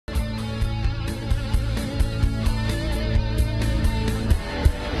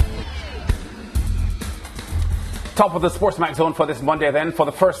Top of the Sportsmax Zone for this Monday then. For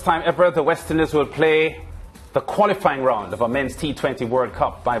the first time ever, the West Indies will play the qualifying round of a men's T20 World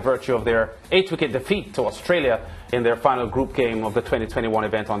Cup by virtue of their 8-wicket defeat to Australia in their final group game of the 2021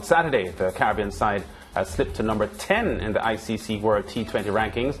 event on Saturday. The Caribbean side has slipped to number 10 in the ICC World T20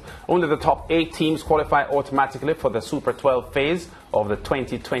 rankings. Only the top 8 teams qualify automatically for the Super 12 phase of the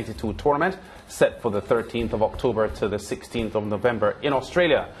 2022 tournament, set for the 13th of October to the 16th of November in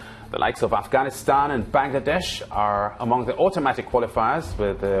Australia. The likes of Afghanistan and Bangladesh are among the automatic qualifiers,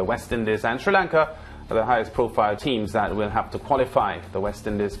 with the West Indies and Sri Lanka the highest profile teams that will have to qualify. The West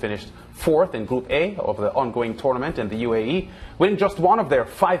Indies finished 4th in Group A of the ongoing tournament in the UAE, winning just one of their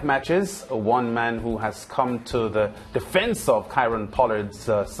 5 matches. One man who has come to the defence of Kieron Pollard's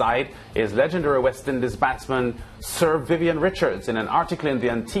side is legendary West Indies batsman Sir Vivian Richards. In an article in the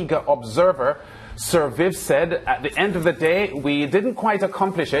Antigua Observer, Sir Viv said, "At the end of the day, we didn't quite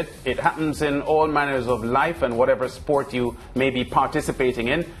accomplish it. It happens in all manners of life and whatever sport you may be participating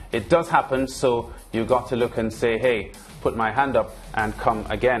in. It does happen, so you got to look and say, hey, put my hand up and come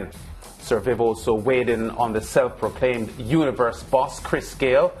again." Sir Viv also weighed in on the self-proclaimed universe boss, Chris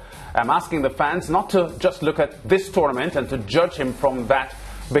Gayle. I'm asking the fans not to just look at this tournament and to judge him from that,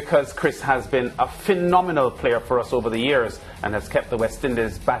 because Chris has been a phenomenal player for us over the years and has kept the West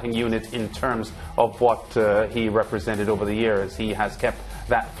Indies batting unit in terms of what he represented over the years. He has kept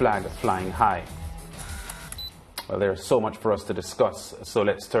that flag flying high. Well, there's so much for us to discuss, so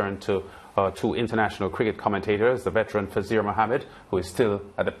let's turn to two international cricket commentators, the veteran Fazeer Mohammed, who is still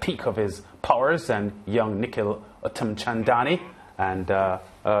at the peak of his powers, and young Nikhil Uttamchandani. And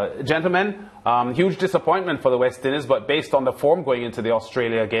gentlemen, huge disappointment for the West Indies, but based on the form going into the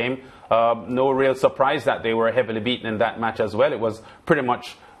Australia game, no real surprise that they were heavily beaten in that match as well. It was pretty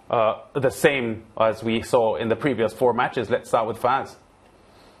much the same as we saw in the previous 4 matches. Let's start with Faz.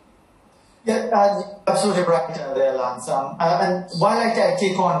 Yeah, absolutely right there, Lance. And while I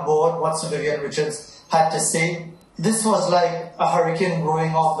take on board what Sir Vivian Richards had to say, this was like a hurricane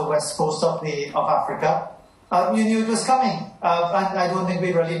brewing off the west coast of Africa. You knew it was coming, and I don't think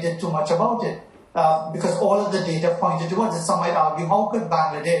we really did too much about it, because all of the data pointed towards it. Some might argue, how could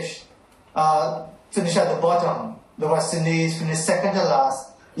Bangladesh finish at the bottom? The West Indies finished second to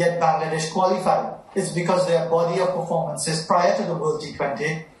last, yet Bangladesh qualified. It's because their body of performances prior to the World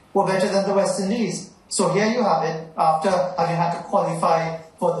T20 were better than the West Indies. So here you have it, after having had to qualify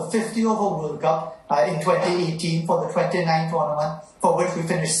for the 50-over World Cup in 2018 for the 29 tournament, for which we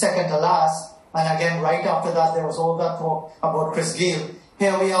finished second to last. And again, right after that, there was all that talk about Chris Gayle.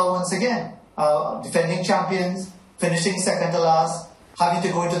 Here we are once again, defending champions, finishing second to last, having to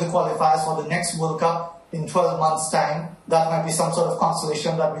go into the qualifiers for the next World Cup in 12 months' time. That might be some sort of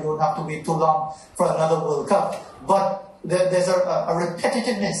consolation that we don't have to wait too long for another World Cup. But there's a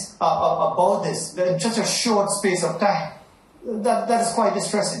repetitiveness about this in such a short space of time that is quite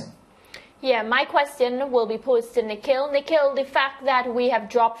distressing. Yeah, my question will be posed to Nikhil. Nikhil, the fact that we have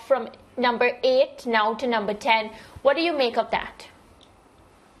dropped from number 8 now to number 10, what do you make of that?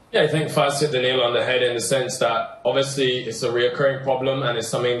 Yeah, I think Faz hit the nail on the head in the sense that obviously it's a reoccurring problem and it's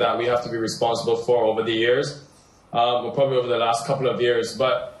something that we have to be responsible for over the years, or probably over the last couple of years.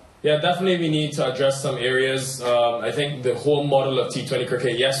 But yeah, definitely we need to address some areas. I think the whole model of T20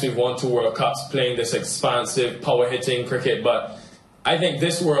 cricket, yes, we've won 2 World Cups playing this expansive, power-hitting cricket, but I think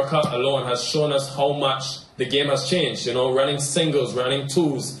this World Cup alone has shown us how much the game has changed. You know, running singles, running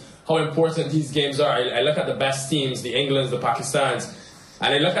twos, how important these games are. I look at the best teams, the Englands, the Pakistans,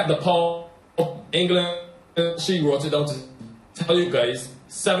 and I look at the power of England. She wrote it down to tell you guys,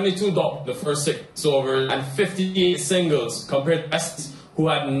 72 dot the first 6 overs and 58 singles, compared to West, who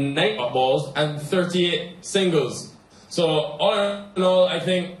had 9 balls and 38 singles. So all in all, I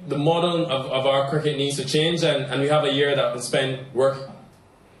think the model of our cricket needs to change, and we have a year that we'll spend working.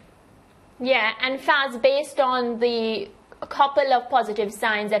 Yeah, and Faz, based on the couple of positive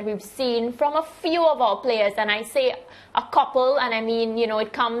signs that we've seen from a few of our players, and I say a couple, and I mean, you know,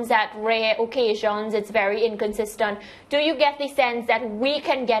 it comes at rare occasions, it's very inconsistent. Do you get the sense that we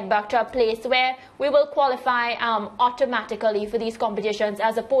can get back to a place where we will qualify automatically for these competitions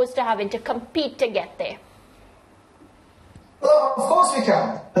as opposed to having to compete to get there? Well, of course we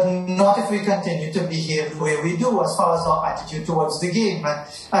can, but not if we continue to behave the way we do as far as our attitude towards the game.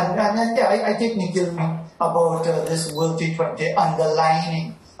 And yeah, I take Nikhil about this World T20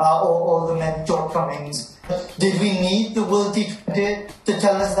 underlining all the many shortcomings. Did we need the World T20 to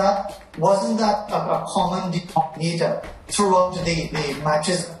tell us that? Wasn't that a common denominator throughout the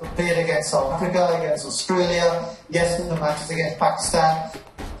matches played against South Africa, against Australia, yes, the matches against Pakistan?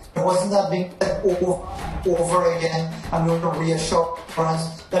 Wasn't that being said over over again, and we were reassured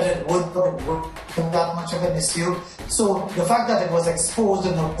that it would that much of an issue. So the fact that it was exposed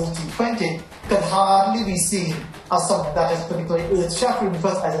in the T20 could hardly be seen as something that is particularly earth-shattering,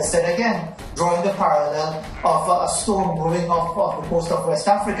 because, as I said again, drawing the parallel of a storm brewing off the coast of West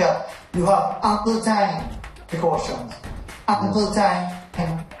Africa, you have ample time, precautions, ample time,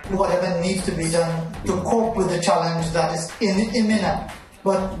 and whatever needs to be done to cope with the challenge that is imminent.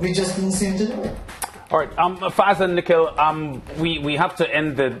 But we just didn't seem to do it. All right, Faz and Nikhil, we have to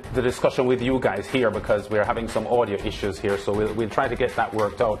end the discussion with you guys here because we're having some audio issues here, so we'll try to get that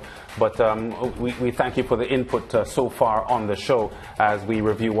worked out. But we thank you for the input so far on the show as we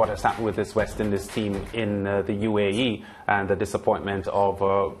review what has happened with this West Indies team in the UAE and the disappointment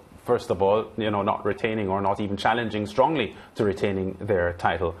of first of all, not retaining or not even challenging strongly to retaining their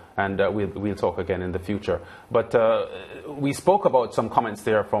title. And we'll talk again in the future. But we spoke about some comments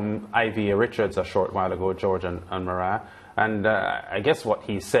there from Ivy Richards a short while ago, George and Mariah. And I guess what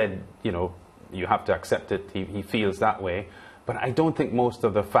he said, you have to accept it. He feels that way. But I don't think most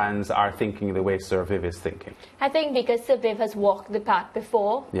of the fans are thinking the way Sir Viv is thinking. I think because Sir Viv has walked the path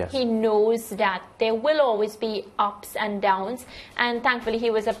before, yes. He knows that there will always be ups and downs. And thankfully,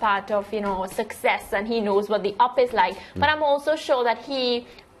 he was a part of, success, and he knows what the up is like. But I'm also sure that he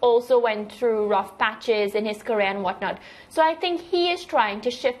also went through rough patches in his career and whatnot. So I think he is trying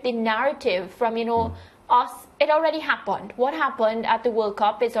to shift the narrative from, us. It already happened. What happened at the World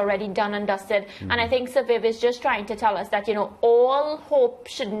Cup is already done and dusted. And I think Sir Viv is just trying to tell us that, all hope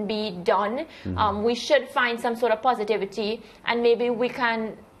shouldn't be done. We should find some sort of positivity, and maybe we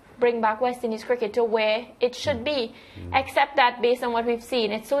can bring back West Indies cricket to where it should be. Except that based on what we've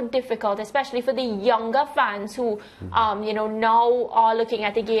seen, it's so difficult, especially for the younger fans who, now are looking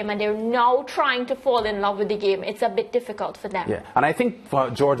at the game and they're now trying to fall in love with the game. It's a bit difficult for them. Yeah, and I think,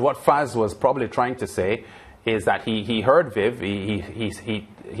 George, what Faz was probably trying to say is that he heard Viv,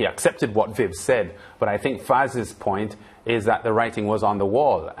 he accepted what Viv said, but I think Faz's point is that the writing was on the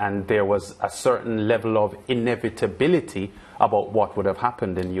wall and there was a certain level of inevitability about what would have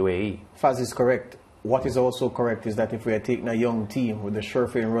happened in UAE. Faz is correct. What is also correct is that if we had taken a young team with the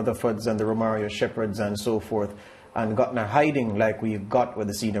Sherfane Rutherfords and the Romario Shepherds and so forth and gotten a hiding like we've got with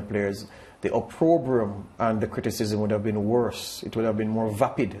the senior players, the opprobrium and the criticism would have been worse. It would have been more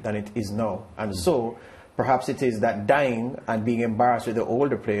vapid than it is now. And so perhaps it is that dying and being embarrassed with the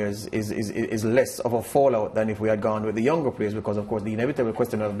older players is less of a fallout than if we had gone with the younger players, because of course the inevitable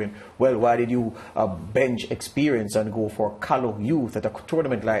question would have been, well, why did you bench experience and go for callow youth at a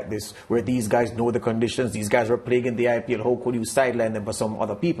tournament like this where these guys know the conditions, these guys were playing in the IPL, how could you sideline them for some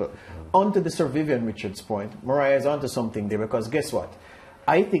other people? On to the Sir Vivian Richards point, Mariah is onto something there, because guess what?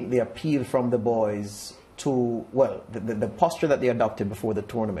 I think the appeal from the boys to, well, the posture that they adopted before the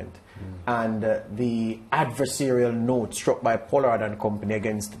tournament and the adversarial note struck by Pollard and company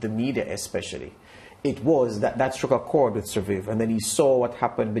against the media especially, it was that struck a chord with Sir Viv. And then he saw what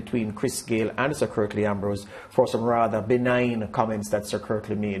happened between Chris Gayle and Sir Kirtley Ambrose for some rather benign comments that Sir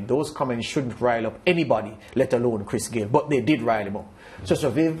Kirtley made. Those comments shouldn't rile up anybody, let alone Chris Gayle, but they did rile him up. So Sir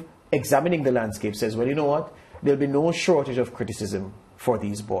Viv, examining the landscape, says, well, you know what? There'll be no shortage of criticism for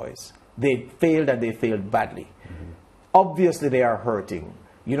these boys. They failed, and they failed badly. Obviously, they are hurting.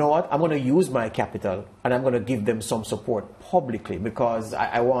 You know what? I'm going to use my capital and I'm going to give them some support publicly, because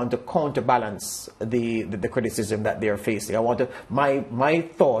I want to counterbalance the criticism that they are facing. I want to, my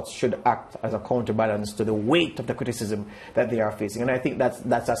thoughts should act as a counterbalance to the weight of the criticism that they are facing. And I think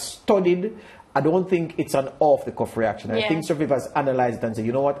that's a studied, I don't think it's an off-the-cuff reaction. I think Sir Viv has analyzed it and said,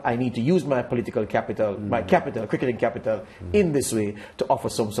 you know what, I need to use my political capital, my capital, cricketing capital, in this way to offer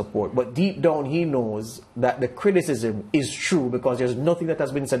some support. But deep down, he knows that the criticism is true, because there's nothing that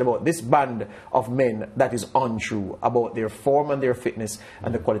has been said about this band of men that is untrue about their form and their fitness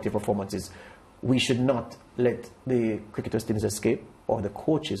and the quality of performances. We should not let the cricketers' teams escape, or the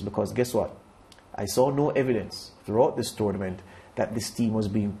coaches, because guess what? I saw no evidence throughout this tournament that this team was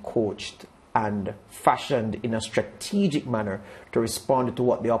being coached and fashioned in a strategic manner to respond to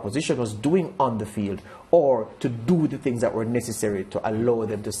what the opposition was doing on the field, or to do the things that were necessary to allow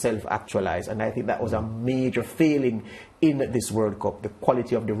them to self-actualize. And I think that was a major failing in this World Cup, the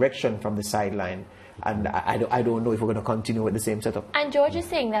quality of direction from the sideline. And I don't know if we're going to continue with the same setup. And George is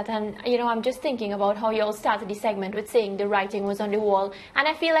saying that, and I'm just thinking about how you all started the segment with saying the writing was on the wall. And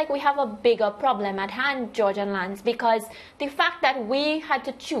I feel like we have a bigger problem at hand, George and Lance, because the fact that we had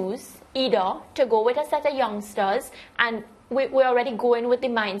to choose either to go with a set of youngsters and we're already going with the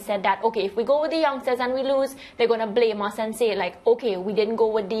mindset that, okay, if we go with the youngsters and we lose, they're going to blame us and say, like, okay, we didn't go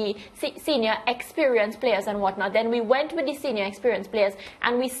with the senior experienced players and whatnot. Then we went with the senior experienced players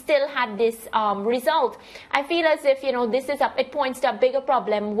and we still had this result. I feel as if, you know, it points to a bigger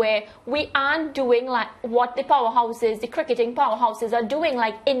problem where we aren't doing like what the powerhouses, the cricketing powerhouses are doing,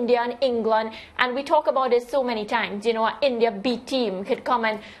 like India and England. And we talk about this so many times. You know, an India B team could come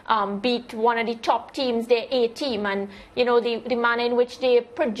and beat one of the top teams, their A team, and you know the manner in which they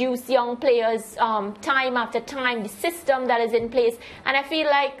produce young players time after time, the system that is in place. And I feel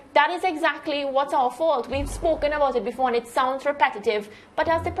like that is exactly what's our fault. We've spoken about it before and it sounds repetitive, but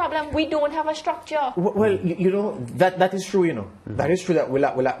that's the problem. We don't have a structure. Well, you know, that is true, you know. That is true that we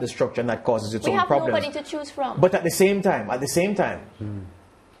lack the structure and that causes its own problems. We have nobody to choose from. But at the same time,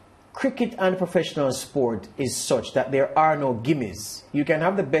 cricket and professional sport is such that there are no gimmies. You can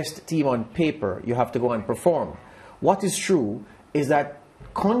have the best team on paper, you have to go and perform. What is true is that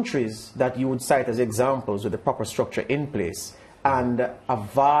countries that you would cite as examples with the proper structure in place and a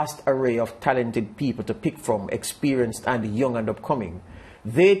vast array of talented people to pick from, experienced and young and upcoming,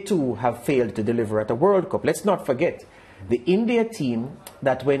 they too have failed to deliver at a World Cup. Let's not forget, the India team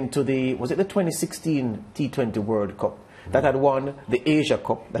that went to the 2016 T20 World Cup, that had won the Asia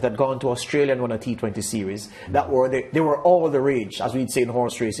Cup, that had gone to Australia and won a T20 series, they were all the rage, as we'd say in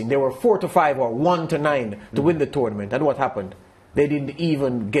horse racing. They were 4-5 or 1-9 to win the tournament. And what happened? They didn't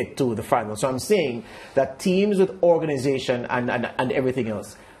even get to the final. So I'm saying that teams with organization and everything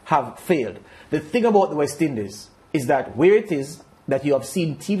else have failed. The thing about the West Indies is that where it is that you have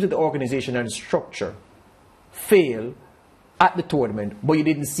seen teams with organization and structure fail at the tournament, but you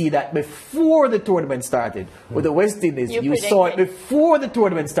didn't see that before the tournament started. With the West Indies, you saw it before the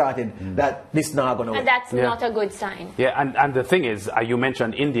tournament started that this not going to work. And that's not a good sign. Yeah, and the thing is, you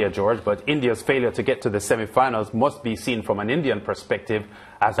mentioned India, George, but India's failure to get to the semi-finals must be seen from an Indian perspective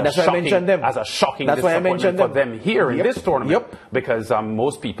as a shocking disappointment for them here in this tournament. Because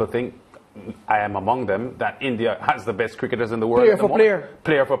most people think, I am among them, that India has the best cricketers in the world.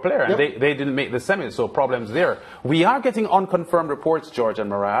 Player for player. And they didn't make the semis, so problems there. We are getting unconfirmed reports, George and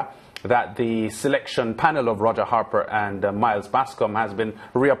Mariah, that the selection panel of Roger Harper and Miles Bascom has been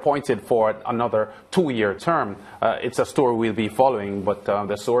reappointed for another 2-year term. It's a story we'll be following, but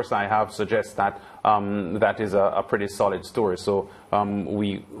the source I have suggests that that is a pretty solid story. So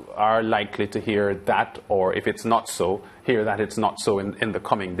we are likely to hear that, or if it's not so, hear that it's not so in the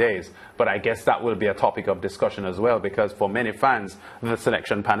coming days. But I guess that will be a topic of discussion as well, because for many fans, the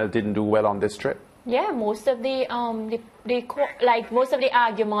selection panel didn't do well on this trip. Yeah, most of the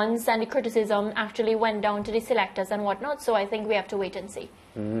arguments and the criticism actually went down to the selectors and whatnot. So I think we have to wait and see.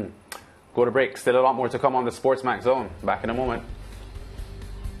 Go to break. Still a lot more to come on the Sportsmax Zone. Back in a moment.